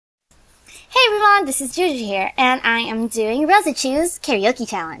everyone, this is Juju here, and I am doing Rosa-choo's karaoke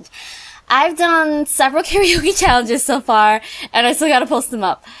challenge. I've done several karaoke challenges so far, and I still gotta post them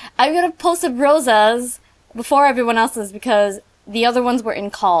up. I'm gonna post up Rosa's before everyone else's because the other ones were in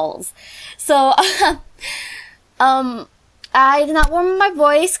calls. So, I did not warm up my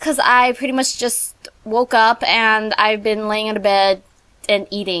voice because I pretty much just woke up and I've been laying in a bed and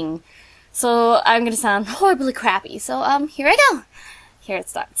eating. So I'm gonna sound horribly crappy. So, here I go. Here it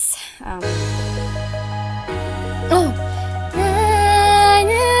starts. Oh.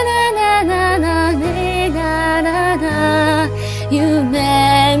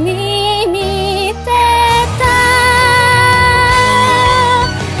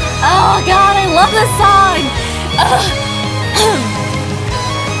 Oh god, I love this song!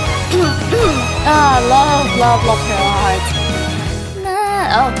 Love Parallel Hearts.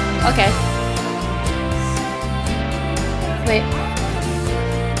 Oh, okay. Wait.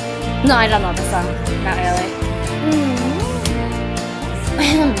 No, I don't know the song. Not really.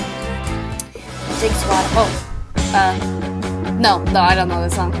 Dig Squad. Oh. No, I don't know the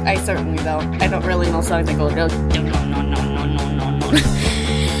song. I certainly don't. I don't really know songs that go, no.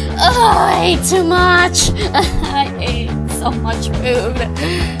 Oh, I ate too much. I ate so much food.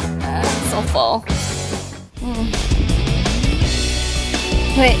 I'm so full.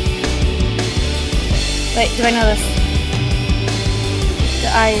 Wait, do I know this?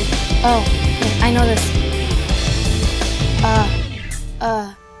 Oh, wait, I know this.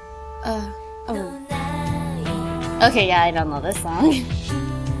 Okay, yeah, I don't know this song.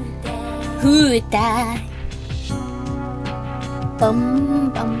 Who died?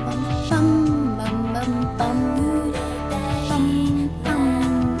 Bum bum bum bum bum bum bum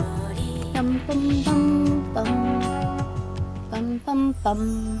bum bum bum bum bum bum.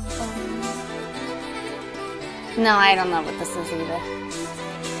 No, I don't know what this is either.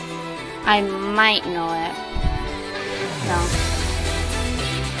 I might know it. No,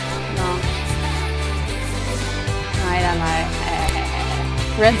 I don't know it.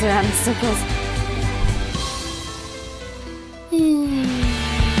 Runs around in circles.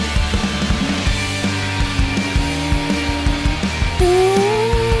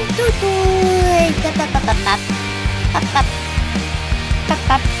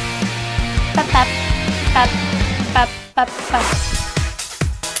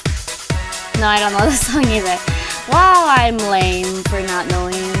 No, I don't know the song either. Wow, I'm lame for not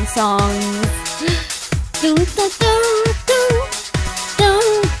knowing songs.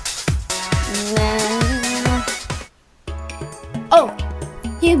 Oh!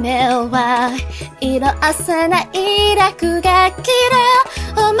 夢は色あせない落書きだ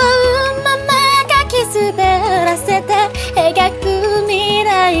思うまま書き滑らせて描く未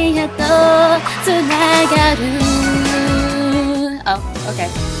来へとつながる Oh, okay.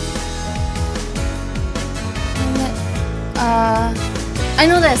 I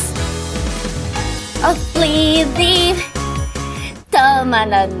know this. Oh, leave. 止ま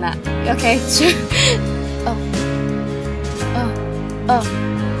らない Okay, sure. Oh,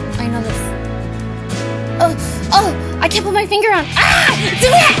 I know this. Oh, I can't put my finger on. Ah! Do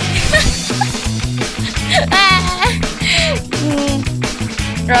it!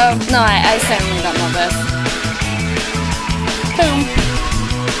 No, I certainly don't know this. Boom.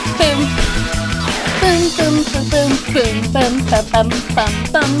 Boom. Boom, boom, boom, boom, boom, boom, bum, bum, bum,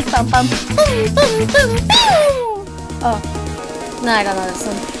 bum, bum, bum, boom, boom, boom, boom. Oh. No, I don't know this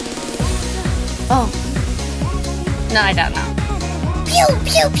one. Oh. No, I don't know. Pew,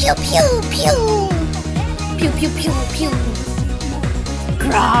 pew, pew, pew, pew. Pew, pew, pew, pew.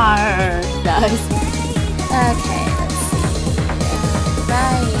 Grrr. Nice. Okay, let's see.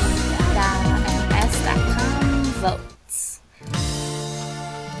 Right.ms.com votes.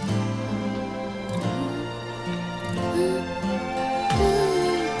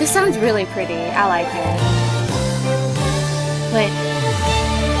 This sounds really pretty. I like it. Wait.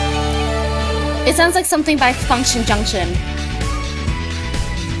 It sounds like something by Function Junction.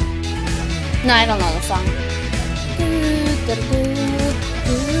 No, I don't know the song.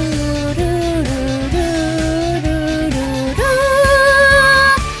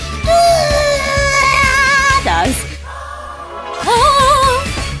 Does.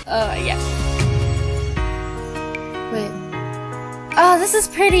 Oh, yeah. Wait. Oh, this is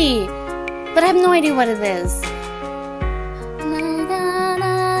pretty, but I have no idea what it is.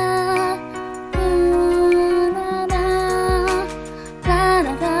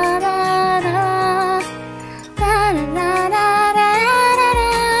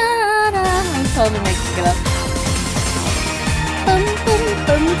 Totally making it up. Bum, bum,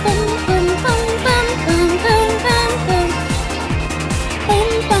 bum, bum, bum, bum, bum, bum, bum, bum, bum. Bum,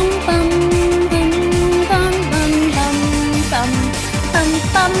 bum, bum,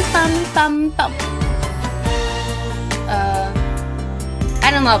 bum bum. I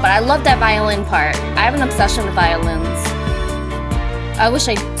don't know, but I love that violin part. I have an obsession with violins. I wish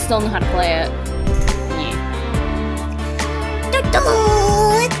I still knew how to play it. Yeah.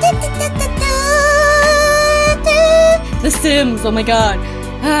 The Sims, oh my god.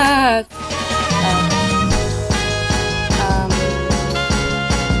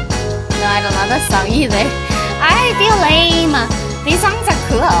 No, I don't know this song either. I feel lame. These songs are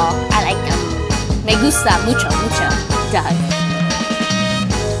cool. I like them. Me gusta mucho, mucho. Die.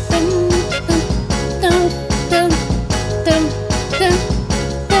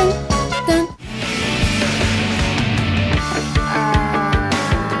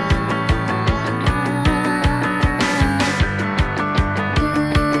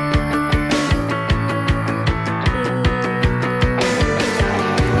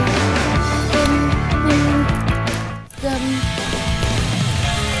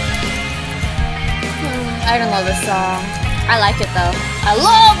 I don't know this song. I like it though. I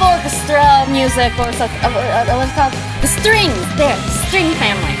love orchestra music or stuff. What's it called? The strings. There, string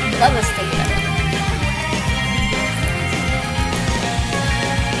family. Love the string family.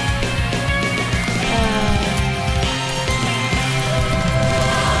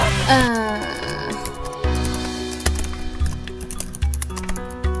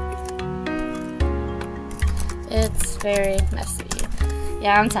 It's very messy.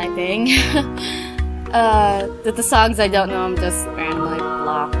 Yeah, I'm typing. The songs I don't know, I'm just randomly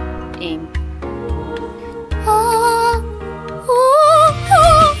blocking.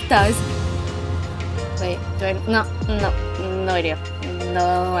 Does. Wait, do I? No idea.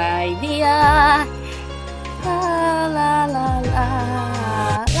 No idea. La la la la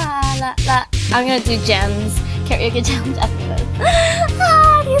la la la. I'm gonna do gems, karaoke challenge after this.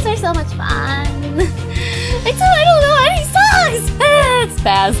 These are so much fun. I don't know any songs. It's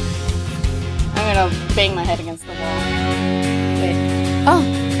bad. I'm gonna bang my head against the wall. Wait. Oh.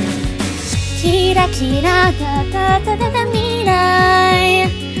 Kira kira da da da da da mirai.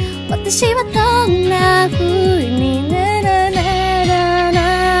 Watashi wa donna fuu ni na.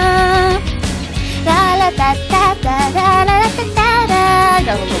 La la da da da da la la da da da.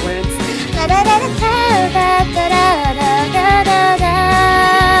 Don't know the words. La da da da da da da da da da da.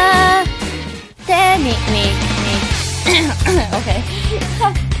 Me. Okay.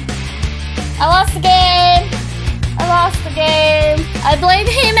 I lost the game! I lost the game! I blame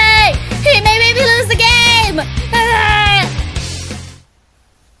Hime! Hime made me lose the game!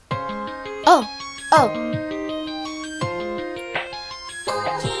 Oh!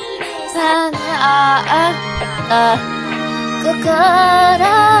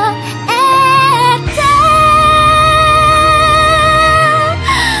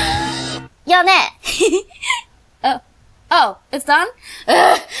 Oh, it's done?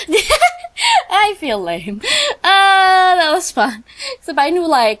 I feel lame. That was fun. So I knew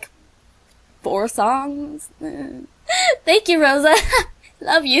like 4 songs. Thank you, Rosa.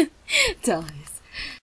 Love you. Dies.